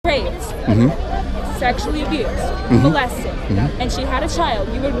sexually abused, molested, and she had a child,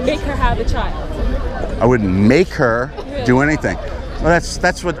 you would make her have a child. I wouldn't make her do anything. Well,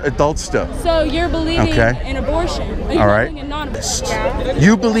 that's what adults do. So you're believing in abortion. Are you believing in non-abortion?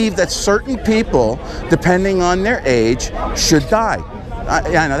 You believe that certain people, depending on their age, should die.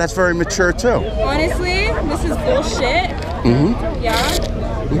 Yeah, I know, that's very mature too. Honestly, this is bullshit.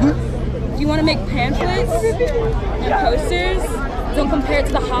 Yeah? You want to make pamphlets and posters? Don't compare it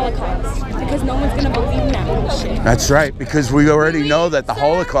to the Holocaust, because no one's going to believe in that bullshit. That's right, because we already know that the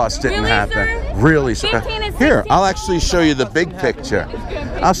Holocaust didn't happen. Really, sir? Here, I'll actually show you the big picture.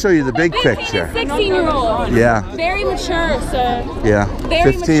 I'll show you the big picture. 15 and 16-year-olds. Yeah. Very mature, sir. Yeah.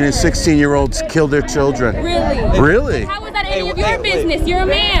 Very 15 and 16-year-olds kill their children. Really? Really? How was that any of your business? You're a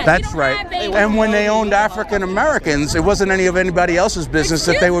man. That's right. And when they owned African Americans, it wasn't any of anybody else's business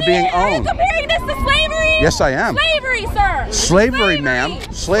that they were being owned. Are you comparing this to slavery? Yes, I am. Slavery, sir. Slavery, ma'am.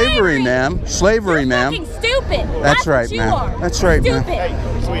 Slavery, ma'am. Slavery, ma'am. You're fucking stupid. That's right, ma'am. That's right, ma'am.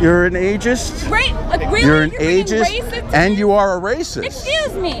 Stupid. You're an ageist. Right? Like, really? You're an being ageist, racist? and you are a racist.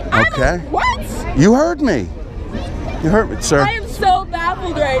 Excuse me. Okay. What? You heard me. You heard me, sir. I am so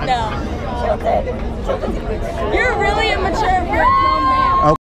baffled right now. You're really immature for a grown